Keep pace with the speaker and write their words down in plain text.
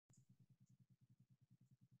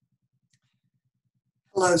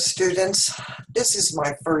Hello students, this is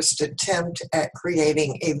my first attempt at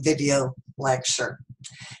creating a video lecture.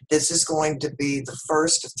 This is going to be the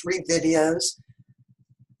first of 3 videos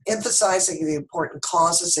emphasizing the important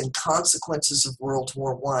causes and consequences of World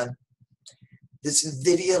War I. This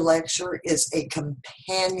video lecture is a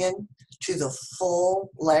companion to the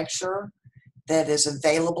full lecture that is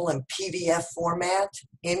available in PDF format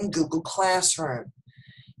in Google Classroom.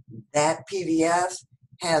 That PDF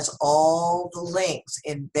has all the links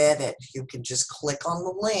embedded. You can just click on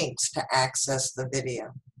the links to access the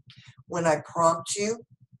video. When I prompt you,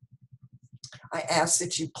 I ask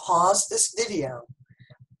that you pause this video,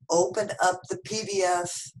 open up the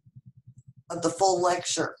PDF of the full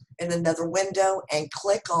lecture in another window and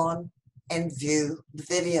click on and view the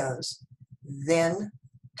videos. Then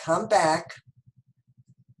come back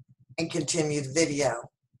and continue the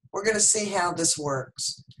video. We're going to see how this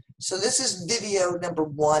works. So this is video number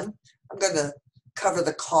 1. I'm going to cover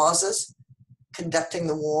the causes, conducting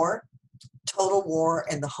the war, total war,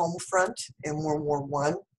 and the home front in World War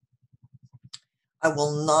I. I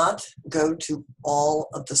will not go to all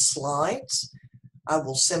of the slides. I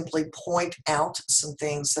will simply point out some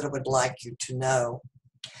things that I would like you to know.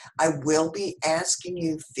 I will be asking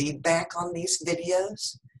you feedback on these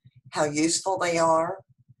videos, how useful they are,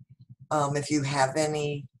 if you have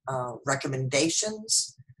any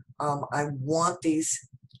recommendations. I want these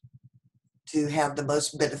to have the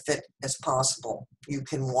most benefit as possible. You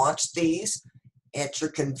can watch these at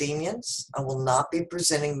your convenience. I will not be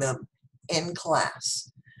presenting them in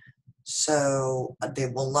class. So they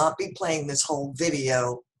will not be playing this whole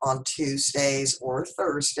video on Tuesdays or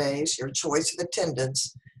Thursdays, your choice of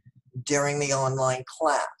attendance, during the online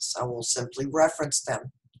class. I will simply reference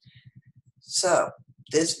them. So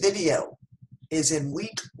this video is in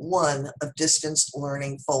week 1 of distance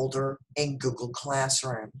learning folder in Google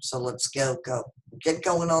Classroom. So let's get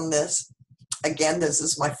going on this. Again, this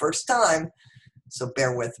is my first time, so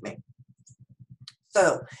bear with me.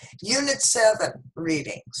 So Unit 7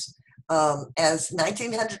 readings, as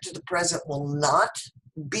 1900 to the present will not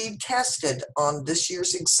be tested on this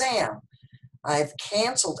year's exam. I've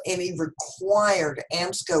canceled any required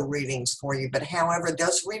AMSCO readings for you, but however,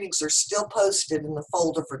 those readings are still posted in the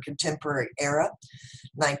folder for contemporary era,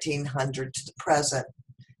 1900 to the present.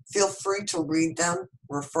 Feel free to read them,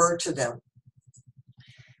 refer to them.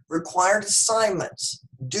 Required assignments,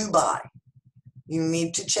 due by. You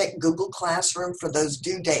need to check Google Classroom for those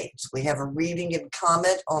due dates. We have a reading and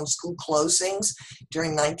comment on school closings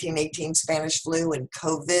during 1918 Spanish flu and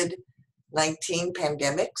COVID-19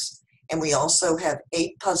 pandemics. And we also have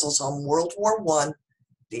 8 puzzles on World War I,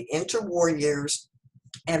 the interwar years,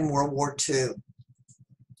 and World War II.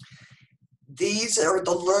 These are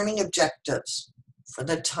the learning objectives for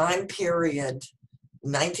the time period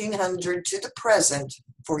 1900 to the present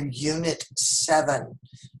for Unit 7.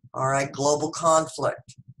 All right, global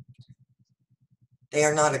conflict. They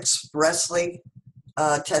are not expressly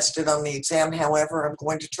tested on the exam. However, I'm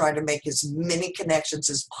going to try to make as many connections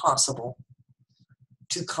as possible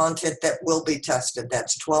to content that will be tested.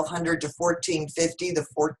 That's 1200 to 1450,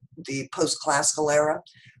 the post-classical era,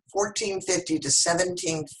 1450 to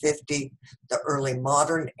 1750, the early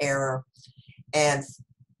modern era, and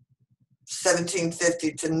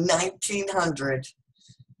 1750 to 1900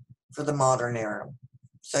 for the modern era.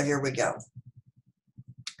 So here we go.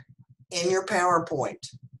 In your PowerPoint,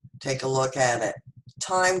 take a look at it.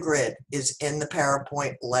 Time grid is in the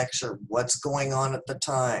PowerPoint lecture. What's going on at the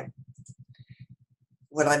time?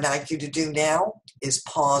 What I'd like you to do now is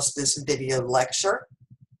pause this video lecture,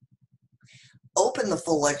 open the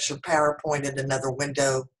full lecture PowerPoint in another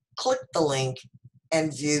window, click the link,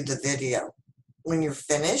 and view the video. When you're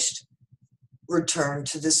finished, return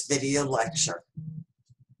to this video lecture.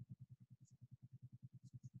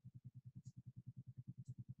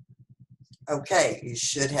 Okay, you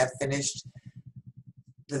should have finished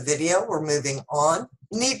the video. We're moving on.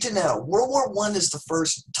 Need to know, World War I is the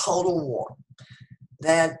first total war.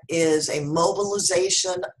 That is a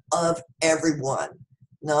mobilization of everyone.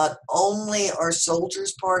 Not only are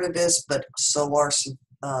soldiers part of this, but so are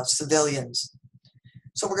civilians.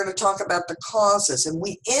 So we're going to talk about the causes. And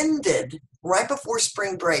we ended right before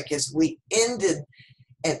spring break, as we ended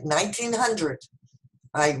at 1900.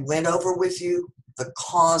 I went over with you the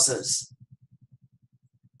causes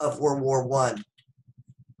of World War I.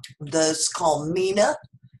 This is called MENA.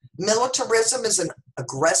 Militarism is an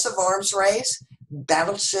aggressive arms race.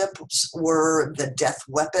 Battleships were the death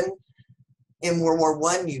weapon in World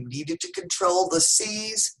War I. You needed to control the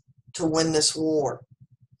seas to win this war.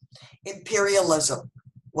 Imperialism,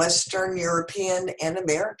 Western European and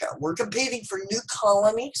America were competing for new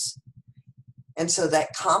colonies And so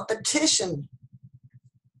that competition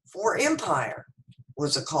for empire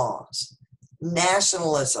was a cause.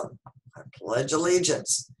 Nationalism, I pledge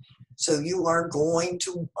allegiance. So you are going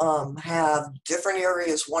to have different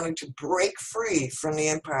areas wanting to break free from the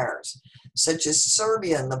empires, such as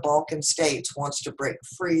Serbia in the Balkan states wants to break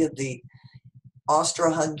free of the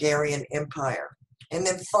Austro-Hungarian Empire. And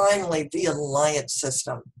then finally, the alliance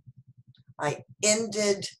system. I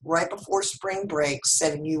ended right before spring break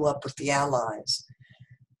setting you up with the allies.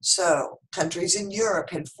 So countries in Europe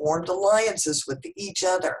had formed alliances with each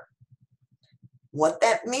other. What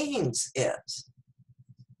that means is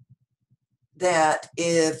that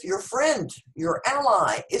if your friend, your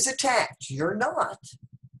ally is attacked, you're not,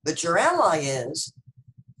 but your ally is,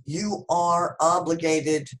 you are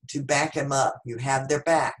obligated to back him up. You have their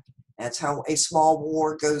back. That's how a small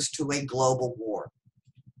war goes to a global war.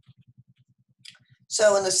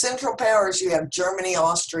 So in the Central Powers, you have Germany,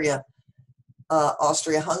 Austria,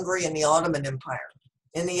 Austria-Hungary, and the Ottoman Empire.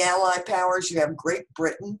 In the Allied Powers, you have Great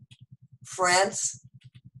Britain, France,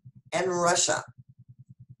 and Russia.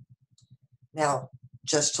 Now,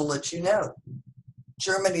 just to let you know,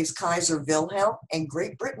 Germany's Kaiser Wilhelm and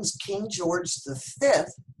Great Britain's King George V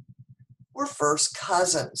were first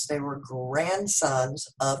cousins. They were grandsons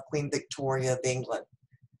of Queen Victoria of England.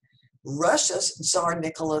 Russia's Tsar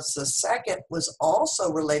Nicholas II was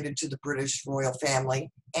also related to the British royal family,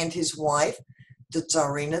 and his wife, the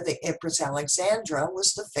Tsarina, the Empress Alexandra,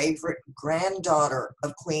 was the favorite granddaughter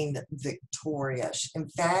of Queen Victoria. In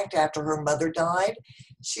fact, after her mother died,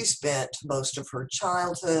 she spent most of her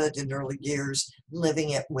childhood and early years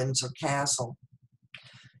living at Windsor Castle.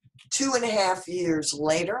 2.5 years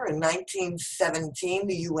later, in 1917,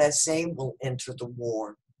 the USA will enter the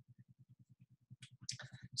war.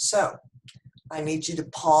 So, I need you to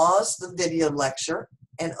pause the video lecture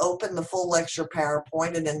and open the full lecture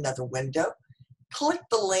PowerPoint in another window. Click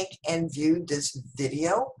the link and view this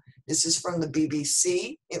video. This is from the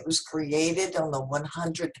BBC. It was created on the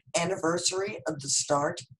 100th anniversary of the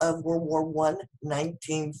start of World War I,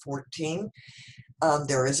 1914.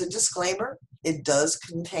 There is a disclaimer. It does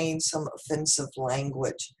contain some offensive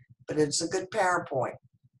language, but it's a good PowerPoint.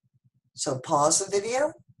 So pause the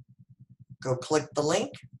video, go click the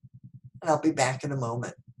link, and I'll be back in a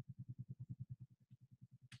moment.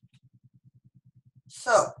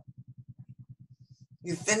 So,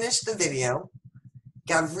 you finished the video.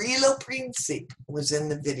 Gavrilo Princip was in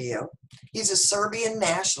the video. He's a Serbian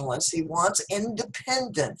nationalist. He wants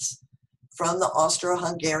independence from the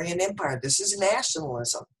Austro-Hungarian Empire. This is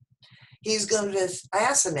nationalism. He's going to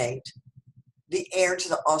assassinate the heir to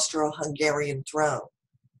the Austro-Hungarian throne.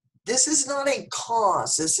 This is not a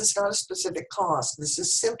cause. This is not a specific cause. This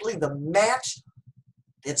is simply the match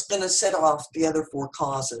that's going to set off the other four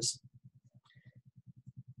causes.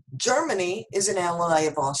 Germany is an ally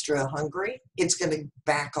of Austria-Hungary. It's going to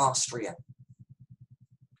back Austria.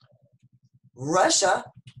 Russia,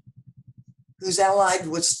 who's allied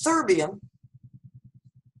with Serbia,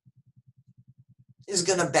 is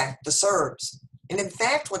going to back the Serbs. And in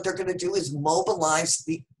fact, what they're going to do is mobilize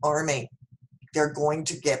the army. They're going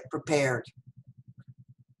to get prepared.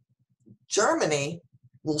 Germany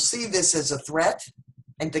will see this as a threat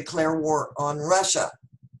and declare war on Russia.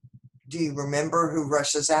 Do you remember who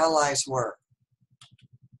Russia's allies were?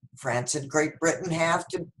 France and Great Britain have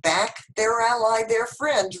to back their ally, their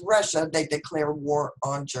friend, Russia. They declare war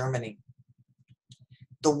on Germany.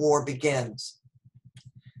 The war begins.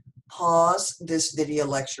 Pause this video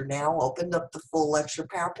lecture now. Open up the full lecture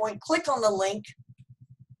PowerPoint. Click on the link.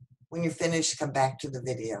 When you're finished, come back to the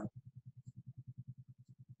video.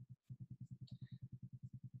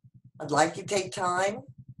 I'd like you to take time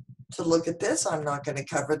to look at this. I'm not going to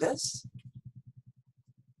cover this.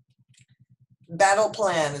 Battle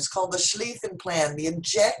plan is called the Schlieffen Plan. The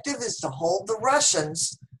objective is to hold the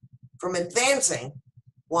Russians from advancing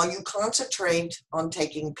while you concentrate on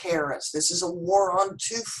taking Paris. This is a war on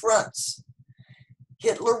two fronts.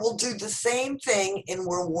 Hitler will do the same thing in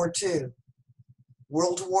World War II.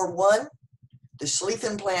 World War I, the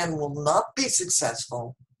Schlieffen Plan will not be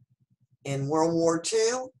successful. In World War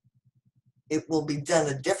II, it will be done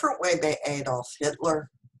a different way by Adolf Hitler,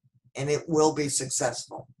 and it will be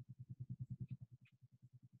successful.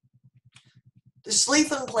 The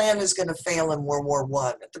Schlieffen Plan is going to fail in World War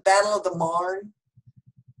I. At the Battle of the Marne,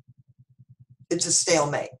 it's a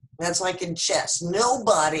stalemate. That's like in chess.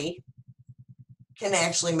 Nobody can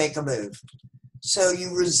actually make a move. So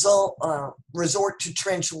you resort to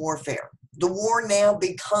trench warfare. The war now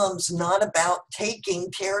becomes not about taking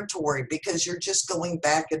territory because you're just going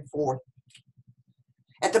back and forth.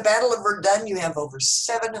 At the Battle of Verdun, you have over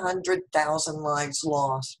 700,000 lives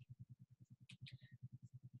lost.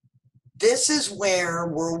 This is where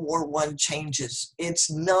World War I changes.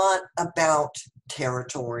 It's not about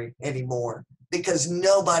territory anymore because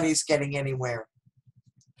nobody's getting anywhere.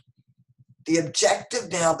 The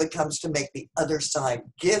objective now becomes to make the other side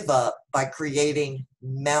give up by creating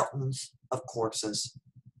mountains of corpses.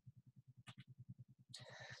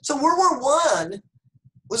 So World War I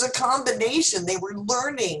was a combination. They were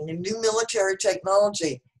learning new military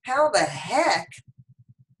technology. How the heck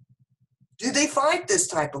do they fight this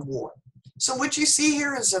type of war? So what you see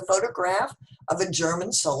here is a photograph of a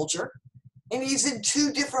German soldier, and he's in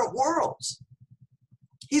two different worlds.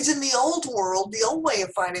 He's in the old world, the old way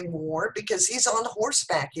of fighting war, because he's on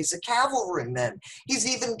horseback. He's a cavalryman. He's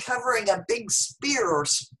even covering a big spear or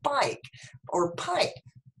spike or pike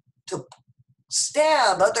to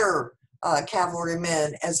stab other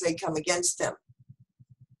cavalrymen as they come against him.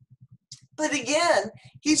 But again,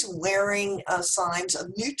 he's wearing signs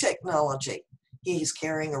of new technology. He's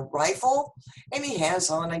carrying a rifle, and he has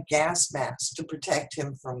on a gas mask to protect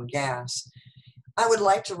him from gas. I would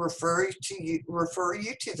like to refer you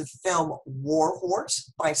to the film War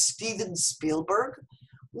Horse by Steven Spielberg,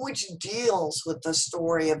 which deals with the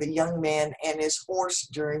story of a young man and his horse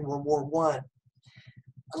during World War I.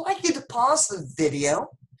 I'd like you to pause the video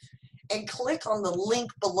and click on the link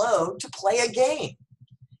below to play a game.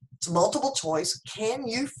 It's multiple choice. Can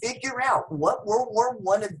you figure out what World War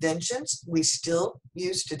I inventions we still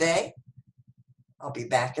use today? I'll be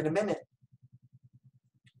back in a minute.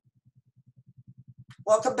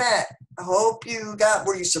 Welcome back. I hope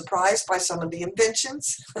were you surprised by some of the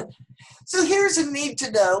inventions? So here's a need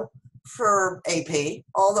to know for AP,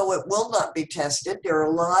 although it will not be tested. There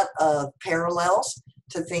are a lot of parallels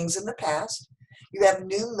to things in the past. You have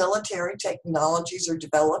new military technologies are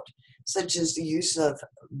developed, such as the use of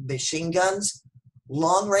machine guns,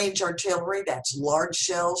 long-range artillery, that's large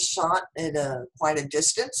shells shot at quite a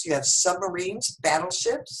distance. You have submarines,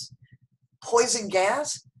 battleships, poison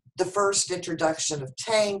gas, the first introduction of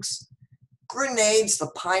tanks, grenades, the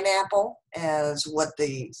pineapple as what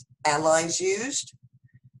the Allies used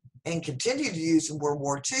and continued to use in World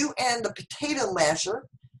War II, and the potato masher,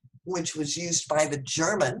 which was used by the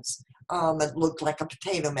Germans. It looked like a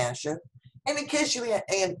potato masher. And in case you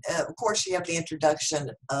have, of course, you have the introduction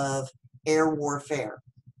of air warfare,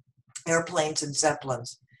 airplanes and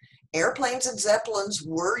zeppelins. Airplanes and zeppelins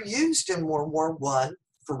were used in World War I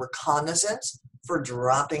for reconnaissance, for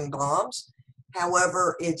dropping bombs.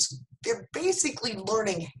 However, they're basically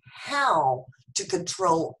learning how to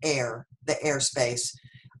control the airspace.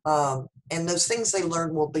 And those things they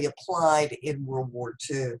learned will be applied in World War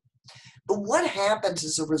II. But what happens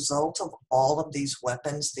as a result of all of these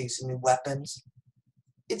weapons, these new weapons?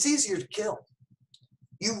 It's easier to kill.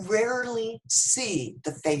 You rarely see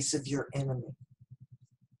the face of your enemy.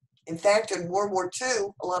 In fact, in World War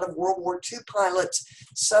II, a lot of World War II pilots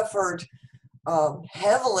suffered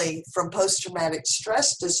heavily from post-traumatic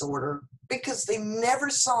stress disorder because they never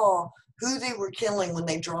saw who they were killing when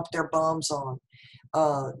they dropped their bombs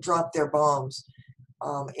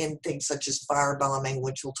in things such as firebombing,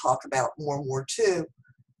 which we'll talk about in World War II.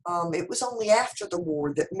 It was only after the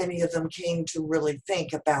war that many of them came to really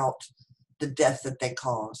think about the death that they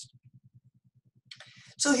caused.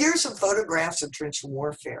 So here's some photographs of trench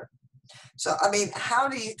warfare. So, I mean, how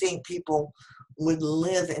do you think people would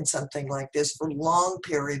live in something like this for long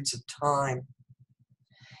periods of time?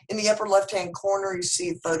 In the upper left-hand corner, you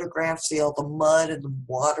see photographs, see all the mud and the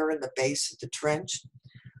water in the base of the trench.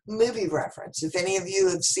 Movie reference. If any of you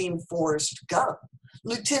have seen Forrest Gump,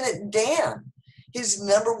 Lieutenant Dan, his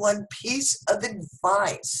 #1 piece of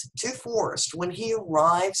advice to Forrest when he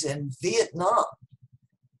arrives in Vietnam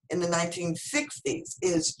in the 1960s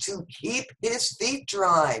is to keep his feet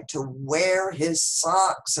dry, to wear his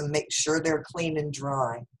socks and make sure they're clean and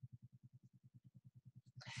dry.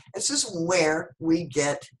 This is where we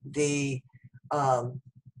get the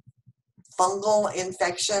fungal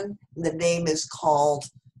infection. The name is called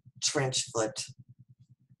trench foot.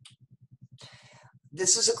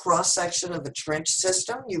 This is a cross-section of a trench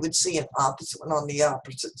system. You would see an opposite one on the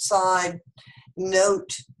opposite side.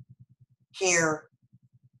 Note here,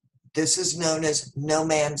 this is known as no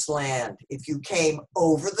man's land. If you came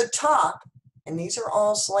over the top, and these are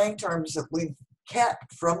all slang terms that we've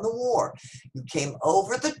kept from the war, you came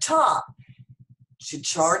over the top to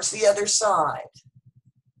charge the other side.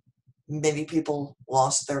 Many people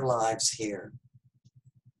lost their lives here.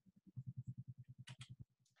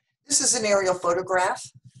 This is an aerial photograph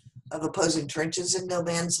of opposing trenches in no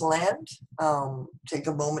man's land. Take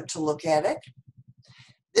a moment to look at it.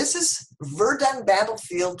 This is Verdun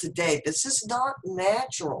battlefield today. This is not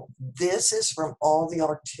natural. This is from all the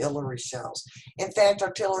artillery shells. In fact,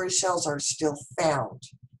 artillery shells are still found,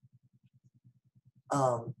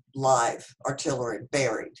 live artillery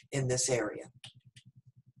buried in this area.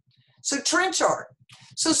 So trench art.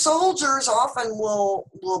 So soldiers often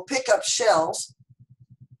will pick up shells,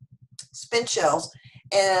 spent shells,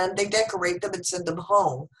 and they decorate them and send them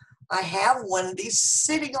home. I have one of these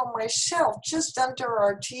sitting on my shelf just under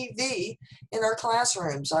our TV in our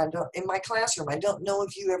classrooms. In my classroom. I don't know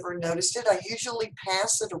if you ever noticed it. I usually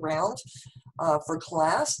pass it around for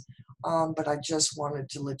class, but I just wanted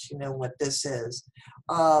to let you know what this is.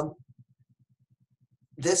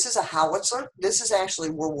 This is a howitzer. This is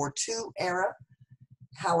actually World War II era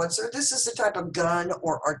howitzer. This is the type of gun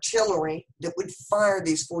or artillery that would fire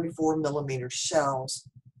these 44mm shells.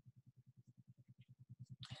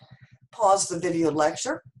 Pause the video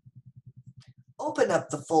lecture. Open up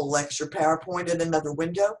the full lecture PowerPoint in another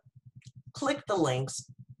window. Click the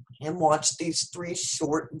links and watch these 3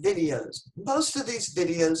 short videos. Most of these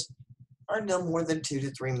videos are no more than 2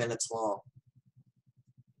 to 3 minutes long.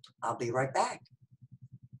 I'll be right back.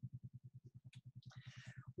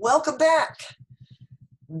 Welcome back.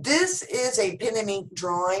 This is a pen and ink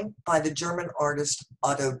drawing by the German artist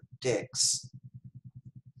Otto Dix.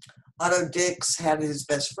 Otto Dix had his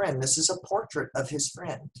best friend. This is a portrait of his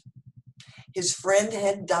friend. His friend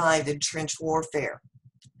had died in trench warfare.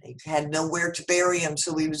 He had nowhere to bury him,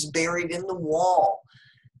 so he was buried in the wall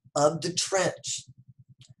of the trench.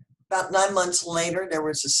 About 9 months later, there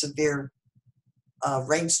was a severe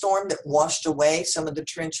rainstorm that washed away some of the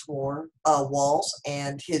trench walls,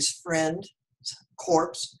 and his friend's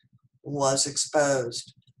corpse was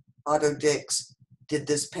exposed. Otto Dix did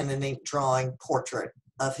this pen and ink drawing portrait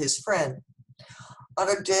of his friend.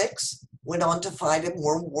 Otto Dix went on to fight in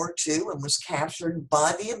World War II and was captured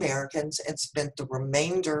by the Americans and spent the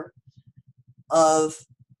remainder of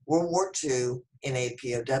World War II in a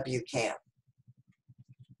POW camp.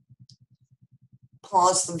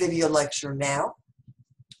 Pause the video lecture now.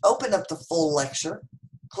 Open up the full lecture.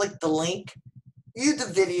 Click the link. View the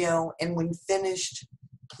video, and when finished,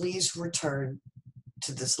 please return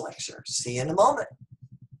to this lecture. See you in a moment.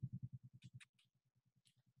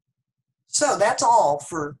 So that's all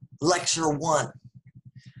for lecture 1.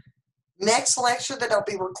 Next lecture that I'll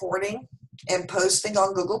be recording and posting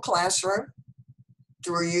on Google Classroom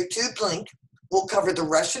through a YouTube link will cover the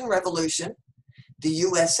Russian Revolution, the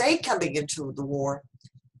USA coming into the war,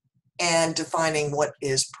 and defining what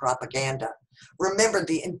is propaganda. Remember,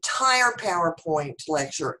 the entire PowerPoint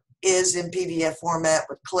lecture is in PDF format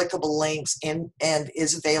with clickable links and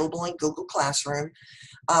is available in Google Classroom.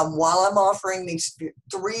 While I'm offering these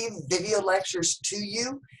 3 video lectures to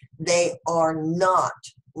you, they are not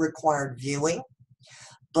required viewing,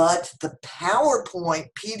 but the PowerPoint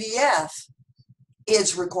PDF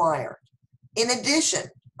is required. In addition,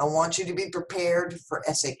 I want you to be prepared for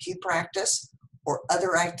SAQ practice or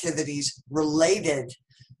other activities related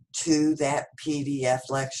to that PDF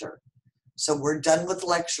lecture. So we're done with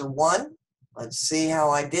lecture 1. Let's see how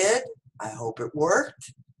I did. I hope it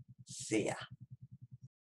worked. See ya.